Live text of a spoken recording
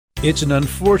It's an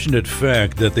unfortunate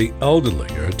fact that the elderly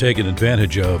are taken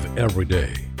advantage of every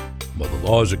day. While the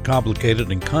laws are complicated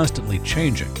and constantly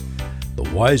changing, the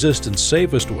wisest and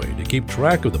safest way to keep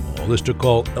track of them all is to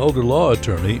call elder law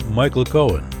attorney Michael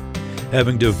Cohen.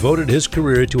 Having devoted his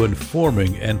career to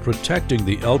informing and protecting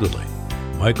the elderly,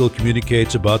 Michael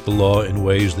communicates about the law in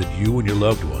ways that you and your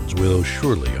loved ones will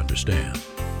surely understand.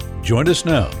 Join us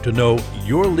now to know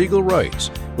your legal rights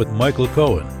with Michael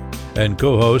Cohen and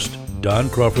co-host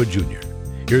Don Crawford Jr.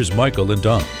 Here's Michael and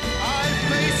Don. I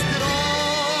faced it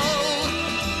all,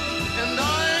 and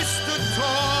I stood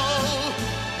tall,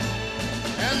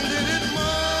 and did it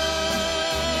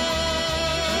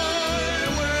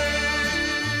my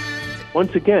way.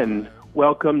 Once again,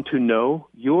 welcome to Know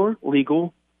Your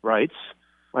Legal Rights.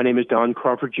 My name is Don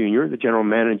Crawford Jr., the general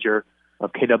manager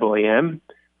of KAAM,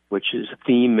 which is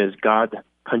theme is God,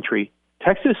 Country,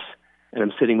 Texas, and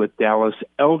I'm sitting with Dallas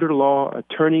elder law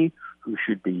attorney, who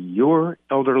should be your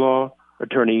elder law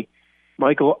attorney,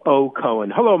 Michael O.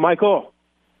 Cohen. Hello, Michael.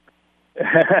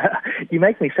 You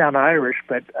make me sound Irish,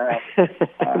 but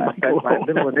my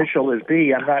middle initial is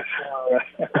B. I'm not sure.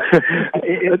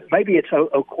 Maybe it's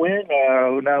O'Quinn.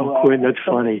 No, O'Quinn, that's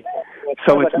funny.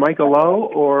 So it's Michael O.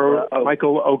 or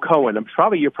Michael O. Cohen.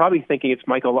 You're probably thinking it's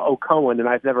Michael O. Cohen, and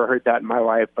I've never heard that in my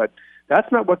life, but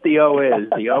that's not what the O is.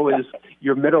 The O is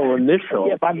your middle initial.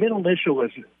 Yeah, my middle initial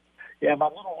is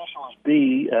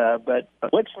B. But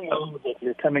what's the O that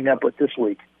you're coming up with this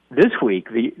week? This week,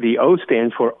 the O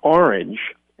stands for orange,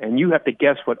 and you have to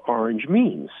guess what orange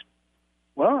means.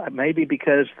 Well, maybe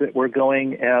because that we're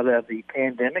going out of the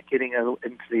pandemic, getting into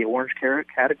the orange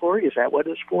category. Is that what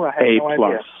it's for? I have no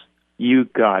idea. A+. You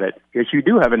got it. Yes, you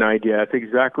do have an idea. That's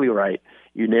exactly right.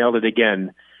 You nailed it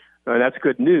again. That's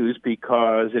good news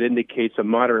because it indicates a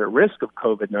moderate risk of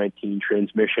COVID-19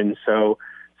 transmission. So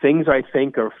things, I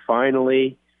think, are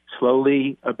finally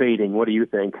slowly abating. What do you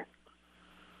think?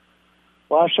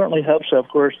 Well, I certainly hope so. Of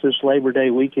course, this Labor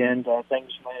Day weekend,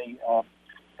 things may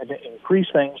increase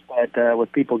things, but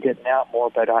with people getting out more.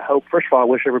 But I hope, first of all, I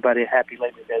wish everybody a happy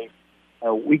Labor Day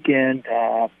weekend.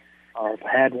 I've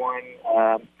had one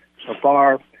so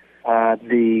far.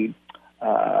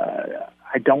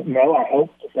 I don't know. I hope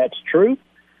that's true.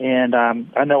 And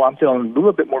I know I'm feeling a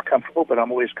little bit more comfortable, but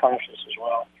I'm always cautious as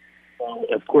well. So,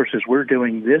 of course, as we're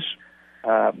doing this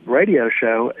radio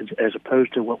show, as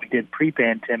opposed to what we did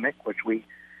pre-pandemic, which we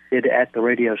did at the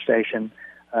radio station,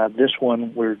 this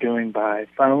one we're doing by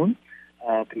phone.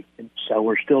 So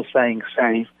we're still staying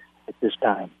safe at this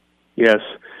time. Yes.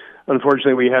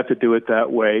 Unfortunately, we have to do it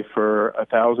that way for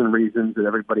 1,000 reasons, and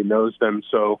everybody knows them.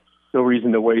 So no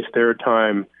reason to waste their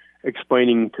time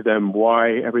explaining to them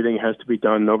why everything has to be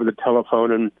done over the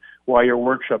telephone and why your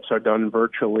workshops are done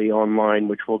virtually online,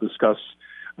 which we'll discuss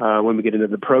when we get into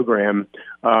the program.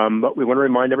 But we want to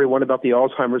remind everyone about the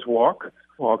Alzheimer's Walk,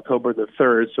 October the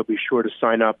 3rd, so be sure to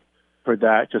sign up for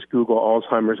that. Just Google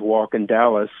Alzheimer's Walk in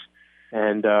Dallas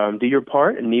and do your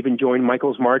part and even join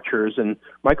Michael's marchers. And,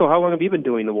 Michael, how long have you been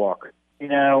doing the walk? You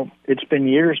know, it's been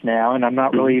years now, and I'm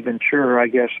not really even sure. I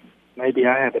guess maybe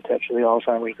I have a touch of the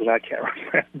Alzheimer's because I can't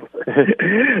remember.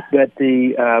 But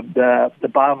the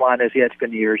bottom line is, yeah, it's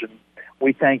been years, and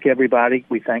we thank everybody.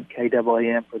 We thank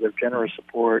KAAM for their generous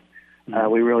support.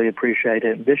 We really appreciate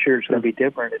it. And this year it's going to be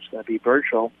different. It's going to be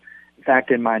virtual. In fact,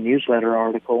 in my newsletter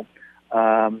article,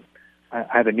 I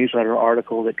have a newsletter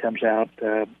article that comes out.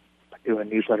 I do a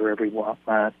newsletter every month,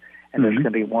 and there's going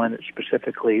to be one that's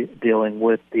specifically dealing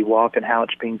with the walk and how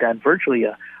it's being done virtually,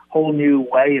 a whole new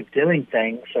way of doing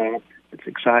things. It's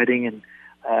exciting, and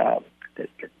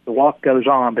the walk goes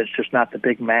on, but it's just not the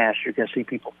big mass. You're going to see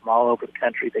people from all over the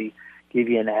country. They give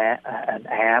you an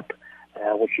app,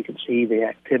 which you can see the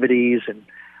activities, and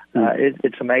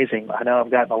it's amazing. I know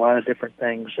I've gotten a lot of different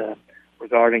things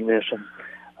regarding this, and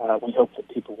we hope that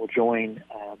people will join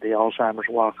the Alzheimer's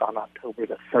Walk on October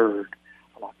the 3rd.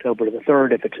 On October the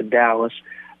 3rd, if it's in Dallas,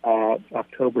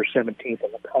 October 17th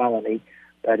in the Colony.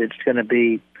 But it's going to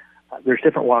be, there's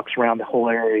different walks around the whole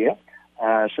area,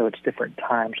 so it's different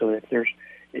times. So if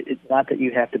it's not that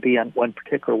you have to be on one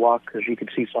particular walk, because you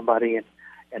could see somebody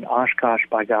in Oshkosh,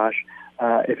 by gosh,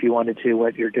 if you wanted to,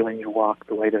 what you're doing your walk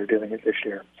the way they're doing it this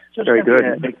year. So it's very good.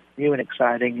 A new and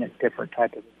exciting and different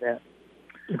type of event.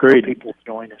 Great. People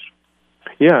join us.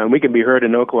 Yeah, and we can be heard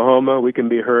in Oklahoma. We can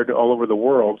be heard all over the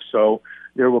world. So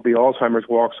there will be Alzheimer's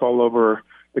walks all over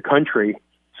the country.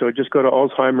 So just go to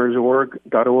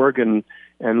alzheimer's.org and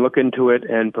look into it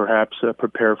and perhaps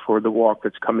prepare for the walk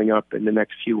that's coming up in the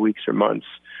next few weeks or months.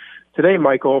 Today,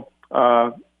 Michael,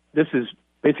 this is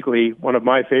basically one of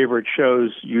my favorite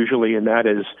shows usually, and that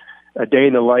is A Day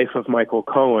in the Life of Michael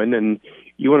Cohen. And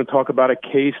you want to talk about a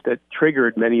case that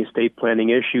triggered many estate planning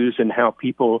issues and how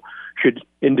people should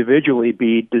individually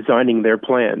be designing their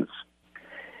plans.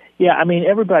 Yeah, I mean,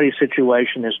 everybody's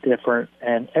situation is different,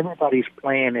 and everybody's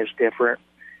plan is different.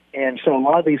 And so a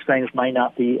lot of these things may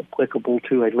not be applicable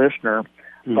to a listener,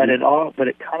 but it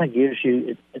kind of gives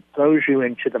you, it throws you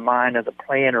into the mind of the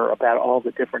planner about all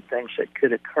the different things that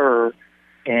could occur,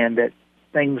 and that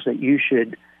things that you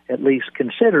should at least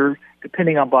consider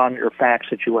depending upon your fact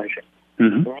situation.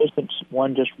 There isn't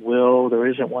one just will, there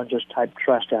isn't one just type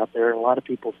trust out there. A lot of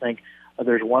people think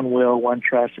there's one will, one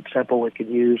trust, it's simple, we could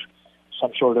use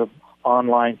some sort of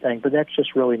online thing, but that's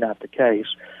just really not the case.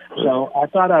 So I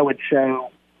thought I would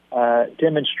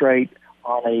demonstrate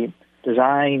on a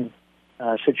design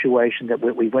situation that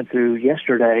we went through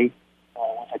yesterday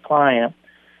with a client,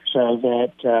 so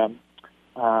that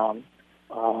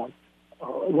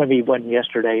when it wasn't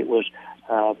yesterday, it was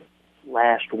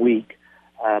last week.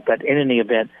 But in any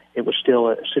event, it was still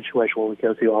a situation where we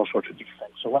go through all sorts of different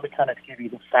things. So let me kind of give you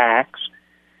the facts,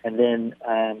 and then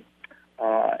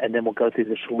we'll go through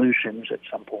the solutions at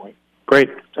some point. Great.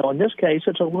 So in this case,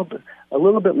 it's a little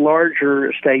bit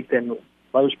larger estate than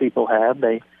most people have.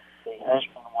 The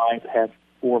husband and wife have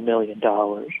 $4 million.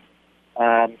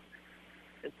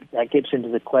 That gets into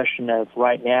the question of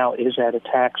right now, is that a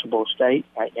taxable estate?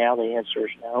 Right now, the answer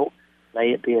is no. May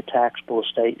it be a taxable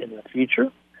estate in the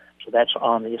future? So that's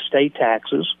on the estate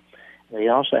taxes. They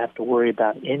also have to worry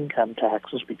about income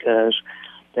taxes because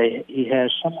he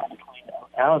has somewhere between,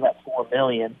 out of that $4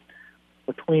 million,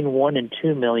 between $1 and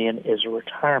 $2 million is a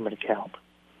retirement account.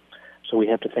 So we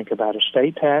have to think about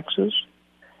estate taxes,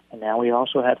 and now we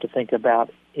also have to think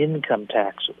about income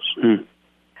taxes.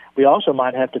 We also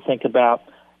might have to think about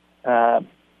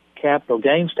capital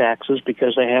gains taxes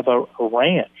because they have a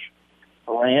ranch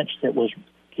that was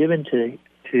given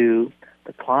to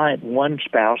the client, one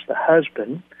spouse, the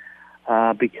husband,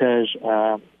 because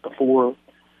before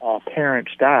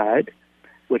parents died,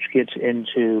 which gets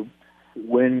into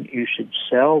when you should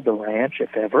sell the ranch,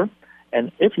 if ever,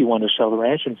 and if you want to sell the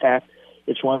ranch. In fact,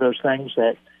 it's one of those things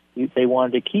that they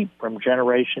wanted to keep from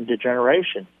generation to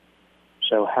generation.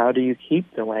 So how do you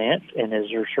keep the ranch, and is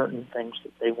there certain things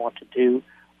that they want to do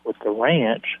with the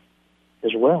ranch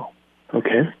as well?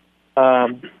 Okay.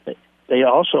 They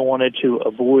also wanted to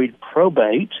avoid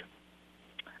probate,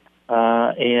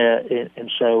 and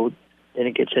so then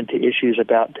it gets into issues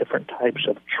about different types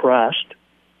of trust.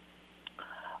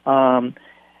 And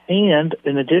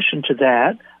in addition to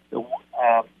that, the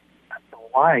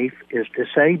wife is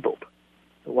disabled.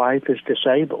 The wife is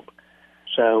disabled.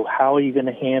 So how are you going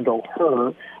to handle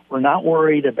her? We're not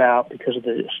worried about, because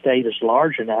the estate is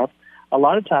large enough. A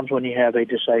lot of times when you have a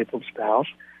disabled spouse,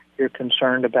 you're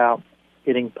concerned about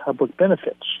getting public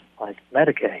benefits like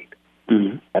Medicaid.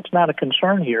 That's not a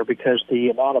concern here because the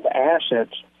amount of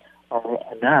assets are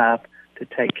enough to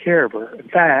take care of her. In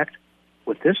fact,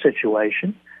 with this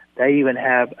situation, they even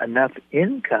have enough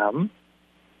income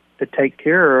to take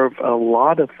care of a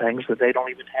lot of things that they don't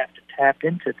even have to tap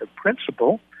into the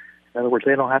principal. In other words,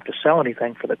 they don't have to sell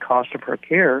anything for the cost of her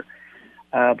care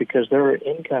because their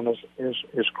income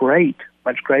is great,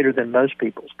 much greater than most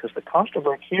people's, because the cost of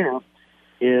her care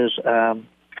is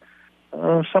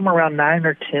somewhere around $9,000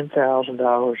 or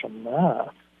 $10,000 a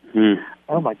month.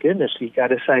 Oh my goodness! You got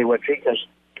to say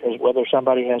because whether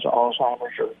somebody has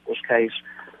Alzheimer's or, in this case,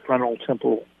 frontal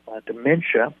temporal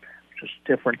dementia, which is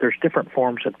different. There's different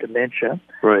forms of dementia,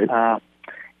 right?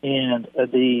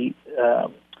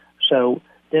 So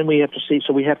then we have to see.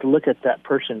 So we have to look at that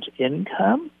person's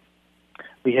income.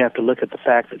 We have to look at the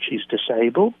fact that she's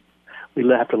disabled. We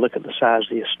have to look at the size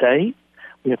of the estate.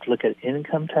 We have to look at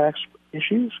income tax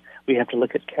issues. We have to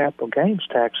look at capital gains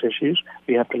tax issues.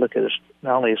 We have to look at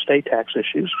not only estate tax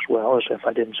issues as well, as if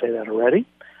I didn't say that already.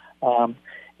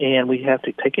 And we have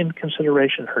to take into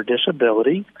consideration her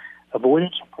disability,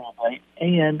 avoidance of probate,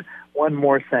 and one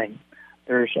more thing.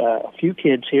 There's a few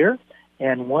kids here,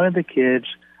 and one of the kids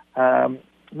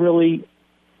really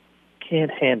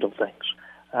can't handle things.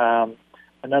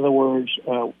 In other words,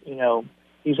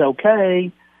 he's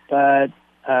okay, but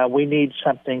we need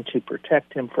something to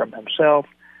protect him from himself.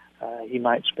 He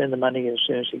might spend the money as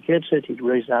soon as he gets it. He's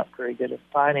really not very good at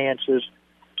finances.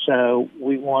 So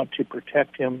we want to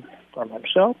protect him from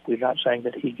himself. We're not saying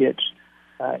that he gets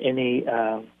any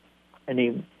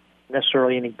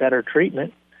better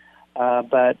treatment,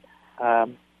 but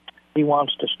he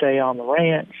wants to stay on the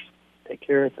ranch, take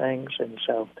care of things. And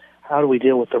so how do we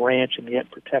deal with the ranch and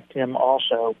yet protect him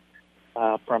also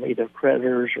from either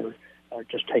creditors or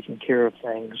just taking care of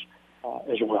things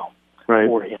as well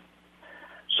for him?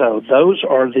 So those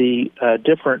are the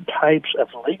different types of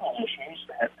legal issues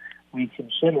we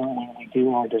consider when we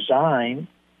do our design.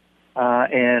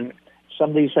 And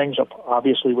some of these things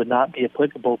obviously would not be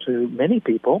applicable to many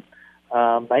people.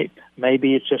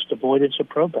 Maybe it's just avoidance of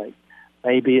probate.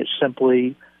 Maybe it's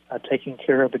simply taking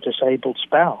care of a disabled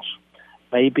spouse.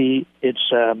 Maybe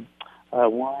it's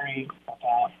worrying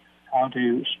about how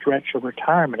to stretch a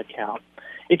retirement account.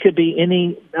 It could be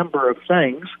any number of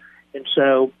things. And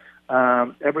so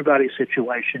everybody's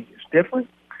situation is different.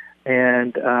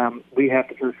 And we have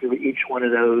to go through each one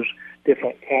of those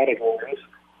different categories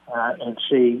and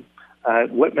see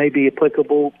what may be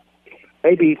applicable,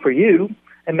 maybe for you,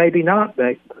 and maybe not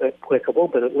applicable,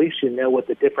 but at least you know what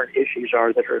the different issues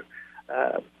are that are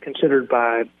considered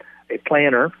by a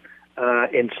planner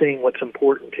in seeing what's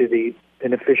important to the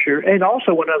beneficiary. And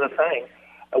also one other thing,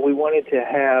 we wanted to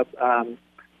have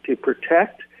to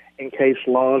protect in case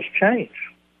laws change.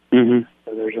 Mm-hmm.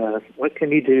 So there's what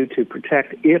can you do to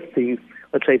protect if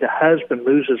let's say the husband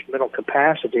loses mental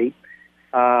capacity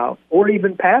or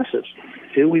even passes?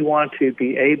 Do we want to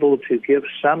be able to give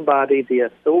somebody the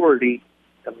authority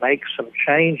to make some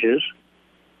changes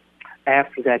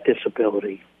after that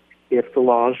disability if the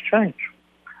laws change?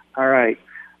 All right.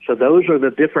 So those are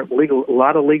the different a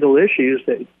lot of legal issues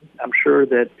that I'm sure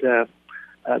that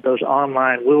those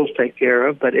online wills take care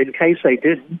of. But in case they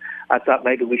didn't, I thought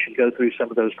maybe we should go through some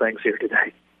of those things here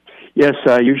today. Yes,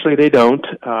 usually they don't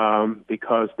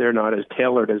because they're not as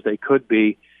tailored as they could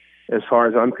be. As far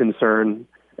as I'm concerned,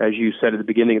 as you said at the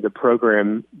beginning of the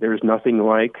program, there's nothing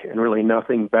like and really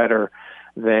nothing better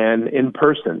than in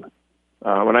person.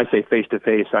 When I say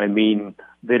face-to-face, I mean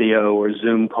video or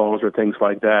Zoom calls or things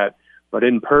like that. But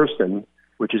in person,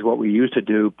 which is what we used to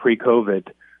do pre-COVID,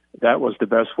 that was the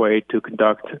best way to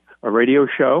conduct a radio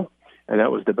show, and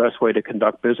that was the best way to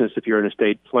conduct business if you're an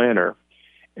estate planner.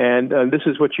 And this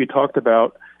is what you talked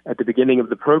about at the beginning of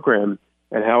the program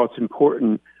and how it's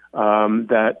important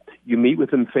that you meet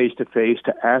with them face-to-face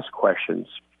to ask questions,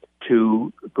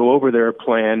 to go over their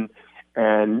plan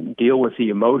and deal with the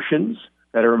emotions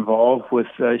that are involved with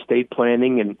estate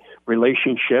planning and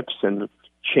relationships and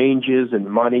changes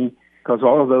and money, because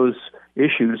all of those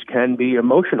issues can be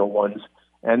emotional ones,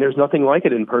 and there's nothing like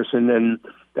it in person, and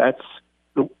that's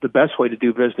the best way to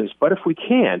do business. But if we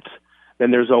can't,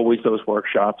 then there's always those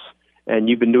workshops, and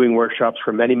you've been doing workshops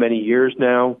for many, many years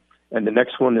now, and the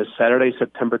next one is Saturday,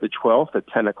 September the 12th at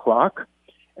 10 o'clock,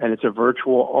 and it's a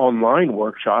virtual online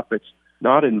workshop. It's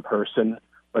not in person,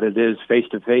 but it is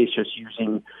face-to-face, just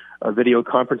using a video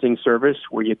conferencing service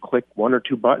where you click one or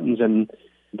two buttons, and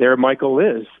there Michael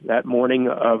is that morning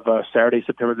of Saturday,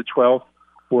 September the 12th,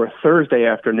 or Thursday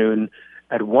afternoon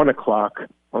at 1 o'clock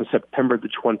on September the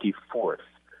 24th.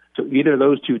 So either of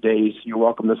those 2 days, you're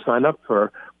welcome to sign up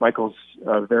for Michael's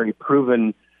very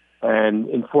proven and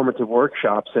informative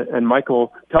workshops. And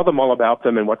Michael, tell them all about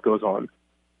them and what goes on.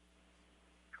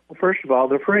 Well, first of all,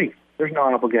 they're free. There's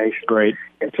no obligation. Great.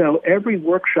 And so every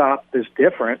workshop is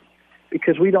different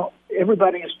because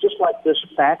everybody is just like this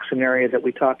fact scenario that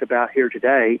we talked about here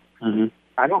today. Mm-hmm.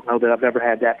 I don't know that I've ever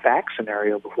had that fact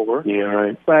scenario before. Yeah,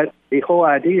 right. But the whole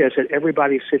idea is that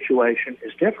everybody's situation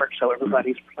is different, so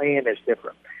everybody's plan is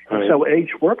different. Right. And so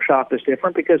each workshop is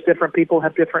different because different people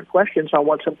have different questions on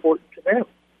what's important to them.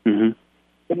 Mm-hmm.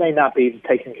 It may not be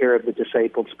taking care of the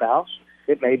disabled spouse.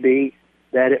 It may be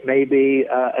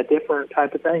a different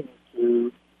type of thing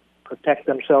to protect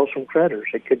themselves from creditors.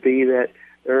 It could be that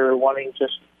they're wanting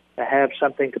just to have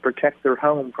something to protect their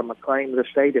home from a claim of the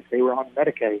state if they were on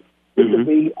Medicaid. It could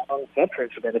be on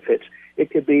veterans benefits. It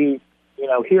could be,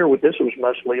 here this was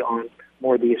mostly on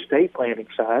more the estate planning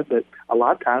side, but a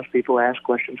lot of times people ask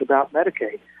questions about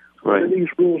Medicaid. Right. What are these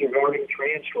rules regarding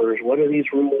transfers? What are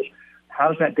these rules?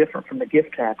 How is that different from the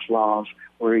gift tax laws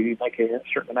where you make a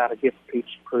certain amount of gift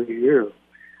per year?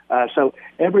 So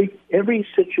every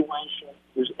situation,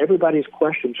 everybody's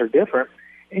questions are different,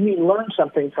 and you learn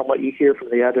something from what you hear from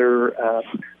the other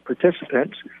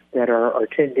participants that are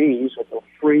attendees at the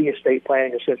free Estate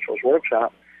Planning Essentials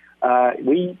Workshop.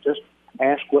 We just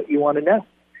ask what you want to know,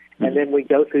 and then we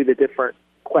go through the different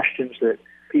questions that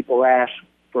people ask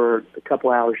for a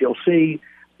couple hours. You'll see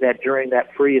that during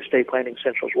that free Estate Planning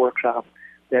Essentials Workshop,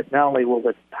 that not only will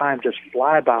the time just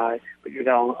fly by, but you're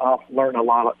going to learn a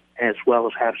lot as well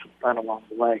as have some fun along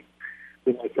the way.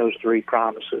 We make those three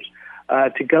promises.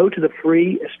 To go to the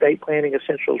free Estate Planning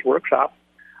Essentials Workshop,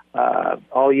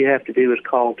 all you have to do is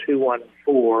call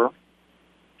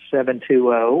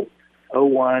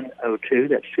 214-720-0102.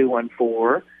 That's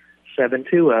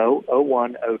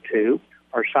 214-720-0102,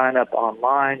 or sign up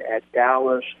online at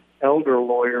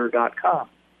DallasElderLawyer.com.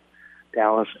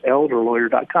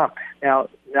 DallasElderLawyer.com. Now,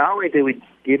 not only do we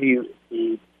give you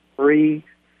the free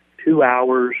 2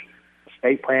 hours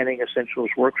estate planning essentials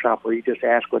workshop where you just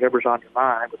ask whatever's on your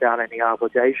mind without any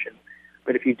obligation.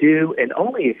 But if you do, and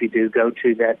only if you do, go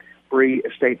to that free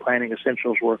estate planning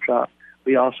essentials workshop,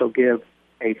 we also give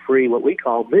a free, what we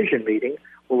call vision meeting,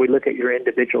 where we look at your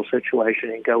individual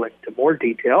situation and go into more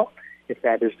detail if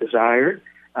that is desired,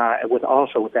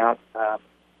 without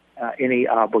any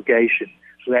obligation.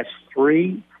 So that's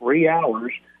 3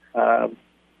 hours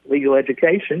legal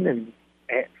education and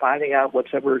finding out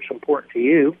whatever is important to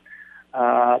you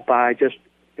by just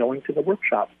going to the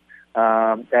workshop.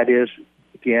 That is,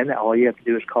 again, all you have to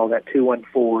do is call that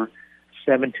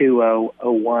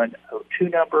 214-720-0102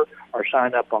 number or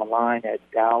sign up online at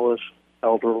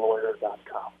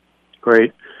DallasElderLawyer.com.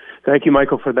 Great. Thank you,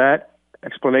 Michael, for that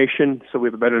explanation so we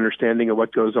have a better understanding of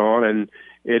what goes on. And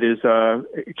it is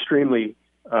extremely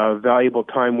valuable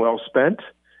time well spent,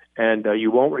 and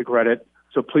you won't regret it.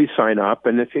 So please sign up.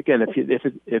 And if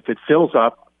it fills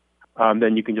up,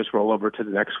 then you can just roll over to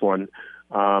the next one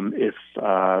if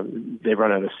they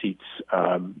run out of seats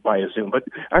via Zoom. But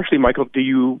actually, Michael, do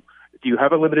you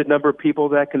have a limited number of people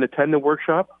that can attend the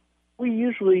workshop? We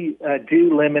usually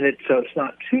do limit it so it's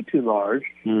not too large.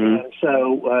 Mm-hmm.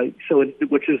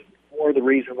 Which is more the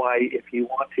reason why if you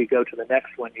want to go to the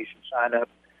next one, you should sign up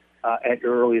at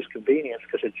your earliest convenience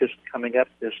because it's just coming up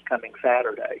this coming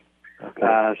Saturday.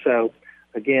 Okay. So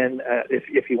again,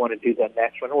 if you want to do that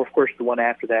next one, or of course the one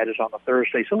after that is on the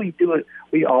Thursday. So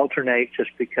we alternate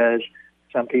just because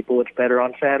some people it's better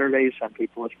on Saturdays, some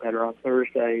people it's better on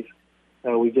Thursdays.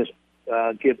 So we just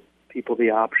give people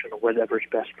the option of whatever's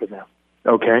best for them.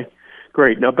 Okay,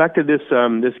 great. Now back to this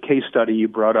case study you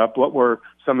brought up. What were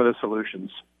some of the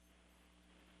solutions?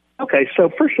 Okay, so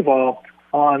first of all,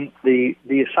 on the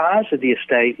size of the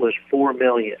estate was $4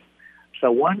 million.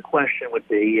 So one question would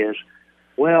be is,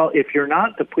 well, if you're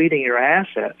not depleting your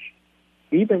assets,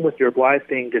 even with your wife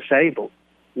being disabled,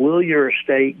 will your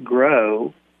estate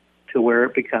grow to where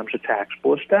it becomes a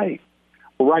taxable estate?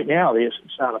 Well, right now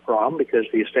it's not a problem because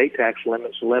the estate tax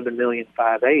limit's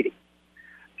 $11,580,000.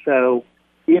 So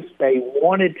if they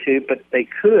wanted to, but they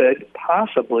could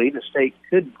possibly, the state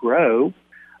could grow,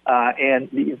 and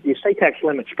the estate tax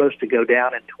limit's supposed to go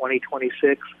down in 2026.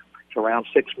 It's around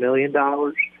 $6 million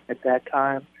at that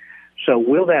time. So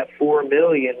will that $4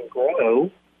 million grow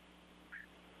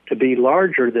to be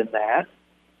larger than that?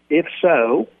 If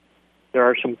so, there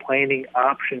are some planning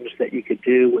options that you could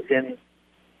do within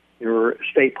your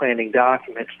estate planning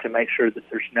documents to make sure that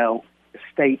there's no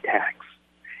estate tax.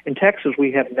 In Texas,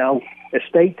 we have no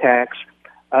estate tax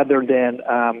other than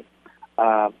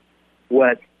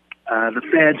what the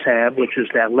feds have, which is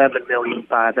that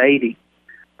 $11,580,000.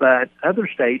 But other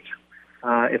states,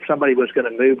 if somebody was going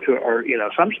to move to, or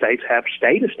some states have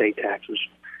state estate taxes.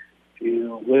 If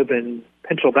you live in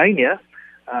Pennsylvania,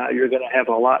 you're going to have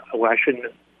a lot. Well, I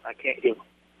can't give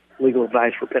legal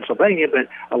advice for Pennsylvania, but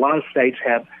a lot of states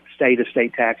have state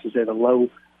estate taxes at a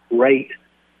low rate,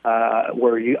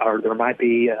 there might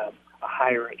be a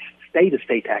higher state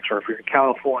estate tax, or if you're in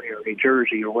California or New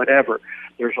Jersey or whatever,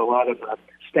 there's a lot of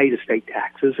state estate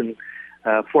taxes, and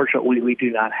fortunately we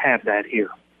do not have that here.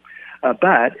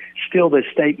 But still the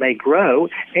state may grow,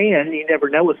 and you never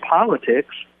know with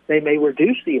politics, they may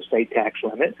reduce the estate tax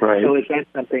limit. Right. So is that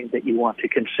something that you want to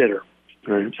consider?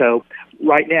 Right. So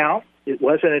right now, it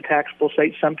wasn't a taxable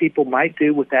estate. Some people might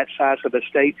do with that size of a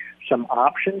estate some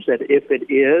options that if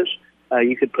it is,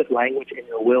 you could put language in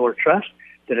your will or trust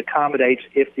that accommodates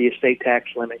if the estate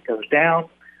tax limit goes down,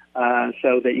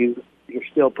 so that you're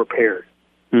still prepared.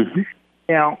 Mm-hmm.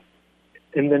 Now,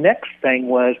 and the next thing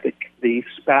was that the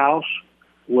spouse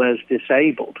was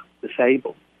disabled.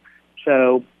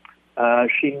 So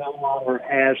she no longer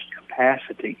has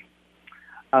capacity.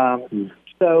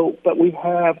 So, but we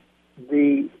want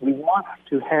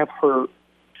to have her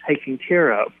taken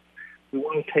care of. We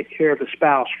want to take care of the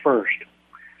spouse first.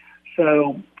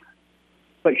 So,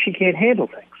 but she can't handle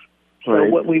things. So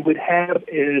Right. what we would have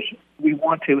is we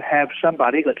want to have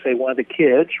somebody, let's say one of the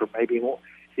kids, or maybe more,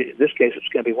 in this case it's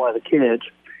going to be one of the kids,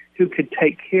 who could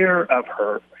take care of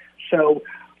her. So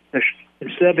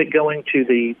instead of it going to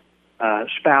the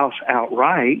spouse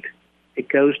outright, it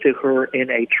goes to her in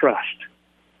a trust.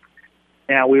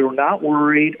 Now, we were not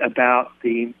worried about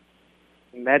the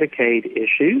Medicaid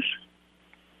issues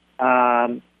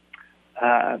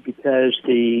because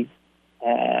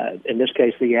in this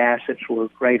case, the assets were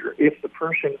greater. If the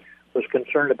person was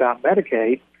concerned about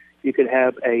Medicaid, you could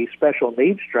have a special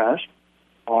needs trust.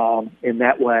 In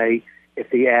that way, if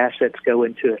the assets go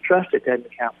into a trust, it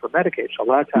doesn't count for Medicaid. So a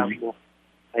lot of times we'll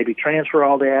maybe transfer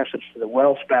all the assets to the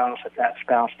well spouse. If that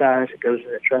spouse dies, it goes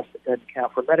in a trust that doesn't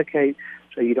count for Medicaid,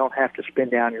 so you don't have to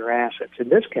spend down your assets. In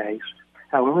this case,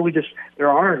 However, there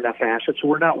are enough assets, so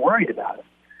we're not worried about it.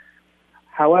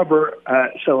 However,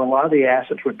 so a lot of the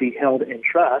assets would be held in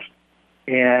trust,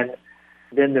 and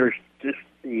then there's just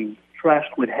the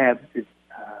trust would have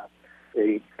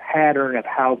the pattern of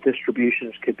how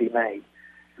distributions could be made.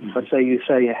 Let's say you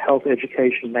say a health,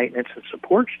 education, maintenance, and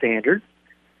support standard.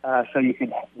 So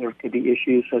there could be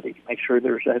issues so that you make sure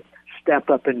there's a step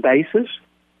up in basis,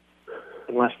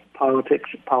 unless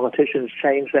politicians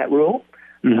change that rule.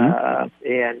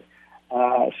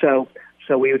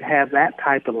 So we would have that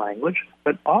type of language,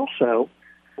 but also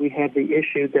we had the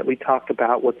issue that we talked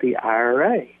about with the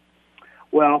IRA.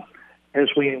 Well, as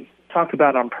we talked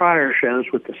about on prior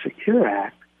shows with the Secure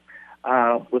Act,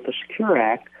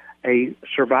 a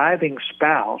surviving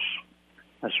spouse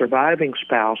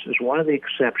is one of the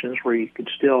exceptions where you could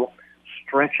still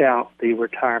stretch out the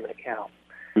retirement account.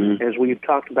 As we've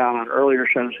talked about on earlier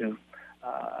shows,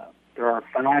 there are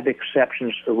 5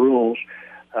 exceptions to the rules.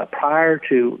 Prior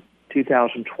to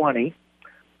 2020,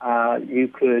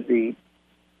 the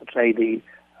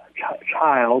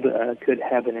child could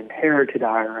have an inherited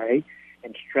IRA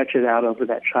and stretch it out over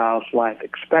that child's life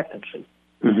expectancy,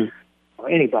 or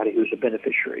anybody who's a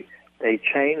beneficiary. They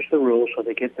change the rules so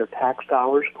they get their tax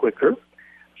dollars quicker.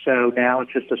 So now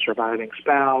it's just a surviving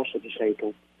spouse,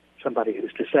 somebody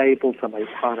who's disabled, somebody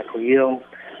who's chronically ill,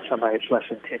 somebody that's less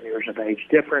than 10 years of age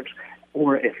difference,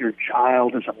 or if your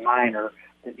child is a minor,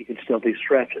 then you can still do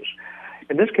stretches.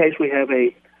 In this case, we have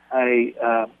a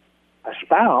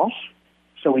spouse,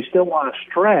 so we still want to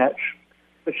stretch,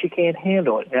 but she can't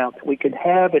handle it. Now, we could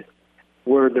have it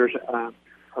where there's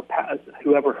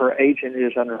whoever her agent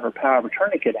is under her power of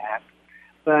attorney could act.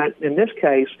 But in this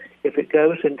case, if it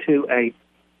goes into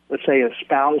let's say a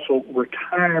spousal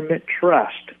retirement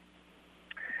trust,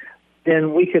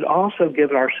 then we could also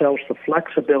give ourselves the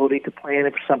flexibility to plan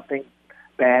if something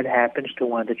bad happens to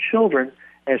one of the children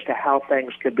as to how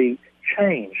things could be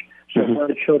changed. So if one of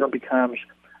the children becomes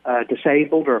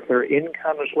disabled, or if their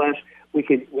income is less, we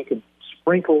could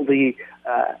sprinkle the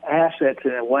assets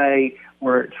in a way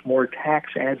where it's more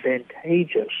tax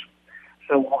advantageous.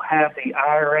 So we'll have the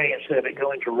IRA, instead of it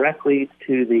going directly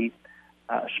to the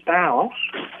spouse,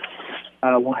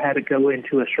 we'll have it go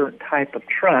into a certain type of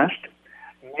trust,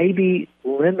 maybe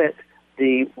limit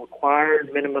the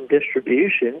required minimum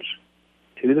distributions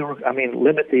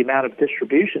limit the amount of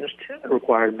distributions to the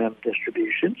required minimum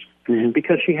distributions,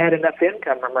 because she had enough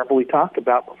income. Remember, we talked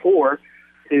about before,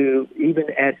 to even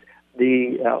at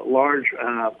the large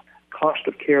cost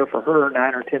of care for her,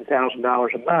 $9,000 or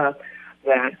 $10,000 a month,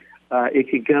 that it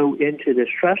could go into this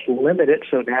trust, limit it,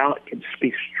 so now it can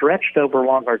be stretched over a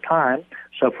longer time.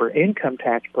 So for income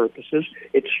tax purposes,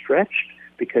 it's stretched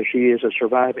because she is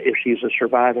if she's a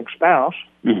surviving spouse.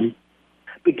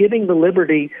 But giving the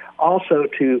liberty also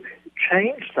to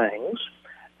change things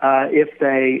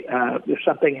if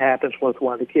something happens with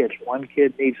one of the kids. One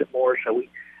kid needs it more, so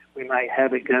we might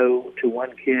have it go to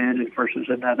one kid versus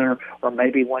another, or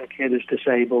maybe one kid is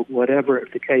disabled, whatever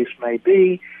the case may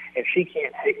be, and she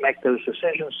can't make those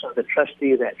decisions, so the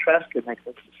trustee of that trust can make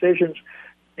those decisions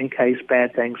in case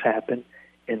bad things happen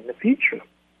in the future.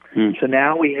 So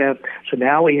now we have.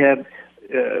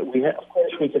 Of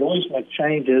course, we can always make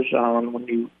changes on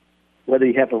whether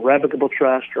you have a revocable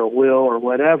trust or a will or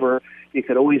whatever. You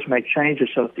could always make changes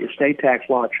so if the estate tax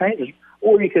law changes,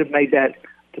 or you could have made that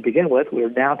to begin with. We're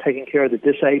now taking care of the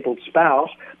disabled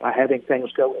spouse by having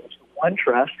things go into one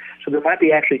trust. So there might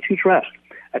be actually 2 trusts: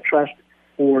 a trust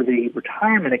for the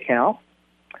retirement account,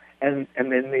 and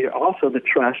then also the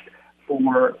trust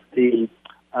for the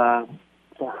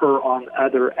for her on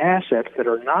other assets that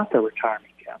are not the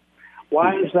retirement account.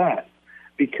 Why is that?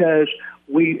 Because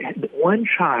one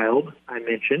child I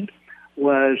mentioned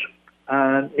was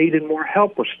needed more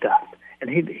help with stuff, and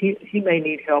he may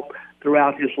need help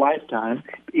throughout his lifetime,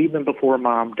 even before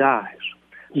mom dies.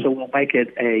 So we'll make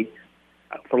it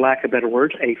for lack of better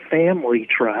words, a family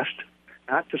trust.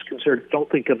 Not just considered. Don't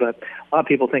think of a lot of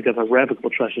people think of a revocable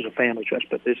trust as a family trust,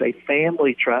 but there's a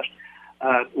family trust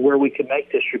where we can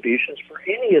make distributions for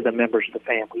any of the members of the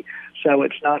family. So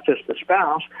it's not just the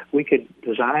spouse. We could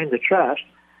design the trust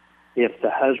if the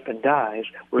husband dies,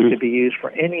 where it could be used for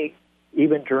any,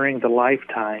 even during the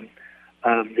lifetime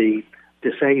of the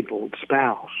disabled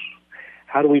spouse.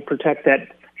 How do we protect that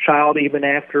child even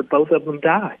after both of them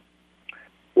die?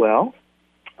 Well,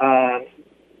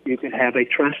 you can have a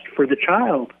trust for the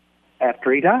child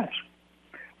after he dies.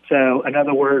 So, in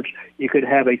other words, you could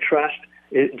have a trust.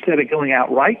 Instead of going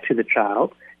outright to the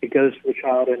child, it goes to the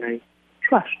child in a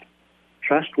trust.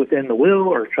 Trust within the will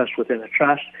or trust within a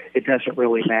trust, it doesn't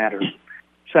really matter.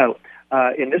 So,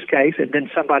 in this case, and then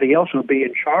somebody else will be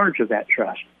in charge of that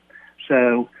trust.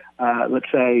 So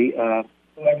let's say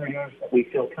whoever knows that we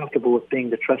feel comfortable with being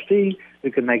the trustee,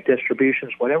 we can make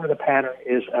distributions, whatever the pattern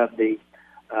is of the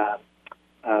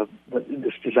what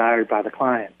is desired by the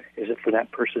client. Is it for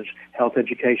that person's health,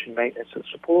 education, maintenance, and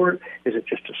support? Is it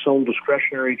just a sole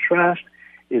discretionary trust?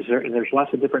 There's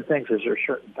lots of different things. Is there a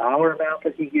certain dollar amount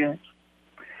that he gets?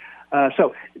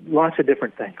 So lots of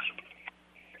different things.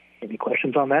 Any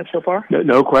questions on that so far?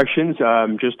 No questions.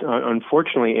 Just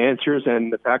unfortunately answers,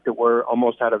 and the fact that we're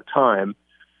almost out of time.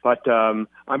 But I'm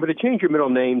going to change your middle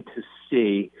name to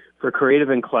C for creative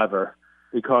and clever,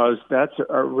 because that's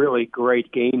a really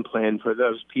great game plan for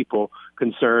those people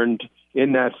concerned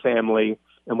in that family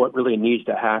and what really needs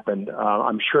to happen.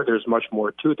 I'm sure there's much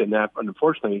more to it than that, but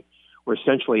unfortunately, we're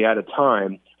essentially out of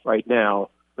time right now.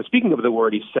 But speaking of the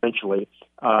word essentially,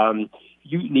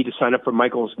 you need to sign up for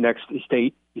Michael's next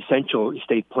Essential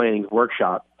Estate Planning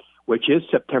Workshop, which is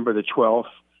September the 12th,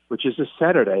 which is a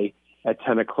Saturday at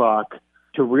 10 o'clock,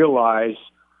 to realize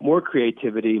more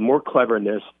creativity, more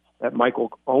cleverness that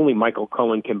only Michael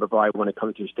Cohen can provide when it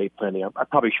comes to estate planning. I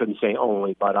probably shouldn't say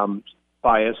only, but I'm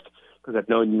biased because I've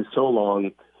known you so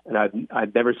long, and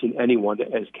I've never seen anyone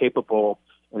as capable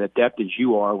and adept as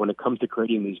you are when it comes to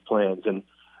creating these plans. And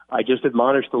I just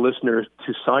admonish the listeners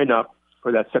to sign up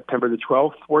for that September the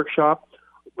 12th workshop,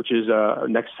 which is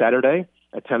next Saturday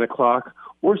at 10 o'clock,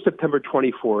 or September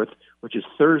 24th, which is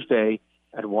Thursday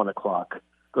at 1 o'clock.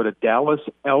 Go to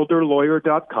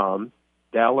DallasElderLawyer.com,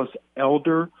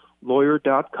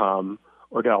 DallasElderLawyer.com,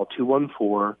 or dial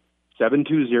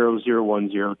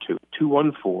 214-720-0102,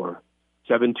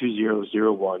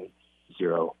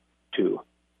 214-720-0102.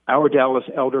 Our Dallas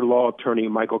Elder Law Attorney,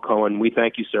 Michael Cohen, we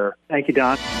thank you, sir. Thank you,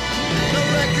 Don. The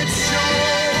record shows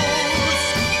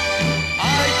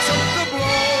I took the blows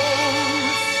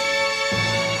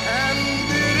and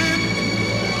did it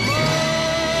my way.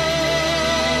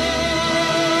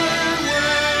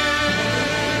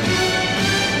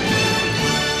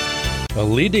 A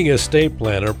leading estate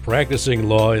planner practicing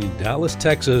law in Dallas,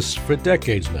 Texas for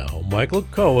decades now, Michael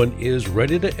Cohen is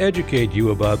ready to educate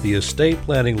you about the estate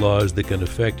planning laws that can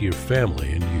affect your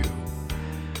family and you.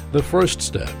 The first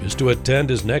step is to attend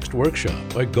his next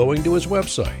workshop by going to his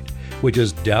website, which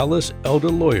is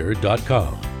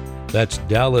DallasElderLawyer.com. That's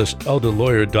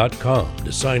DallasElderLawyer.com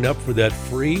to sign up for that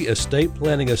free Estate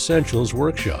Planning Essentials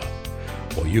workshop.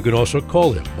 Or you can also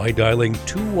call him by dialing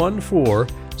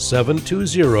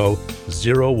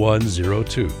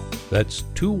 214-720-0102. That's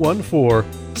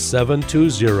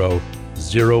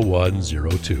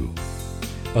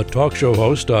 214-720-0102. A talk show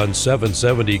host on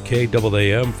 770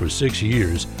 KAAM for 6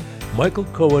 years, Michael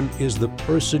Cohen is the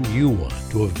person you want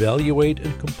to evaluate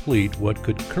and complete what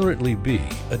could currently be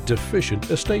a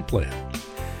deficient estate plan.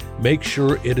 Make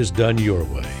sure it is done your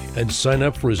way and sign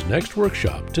up for his next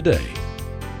workshop today.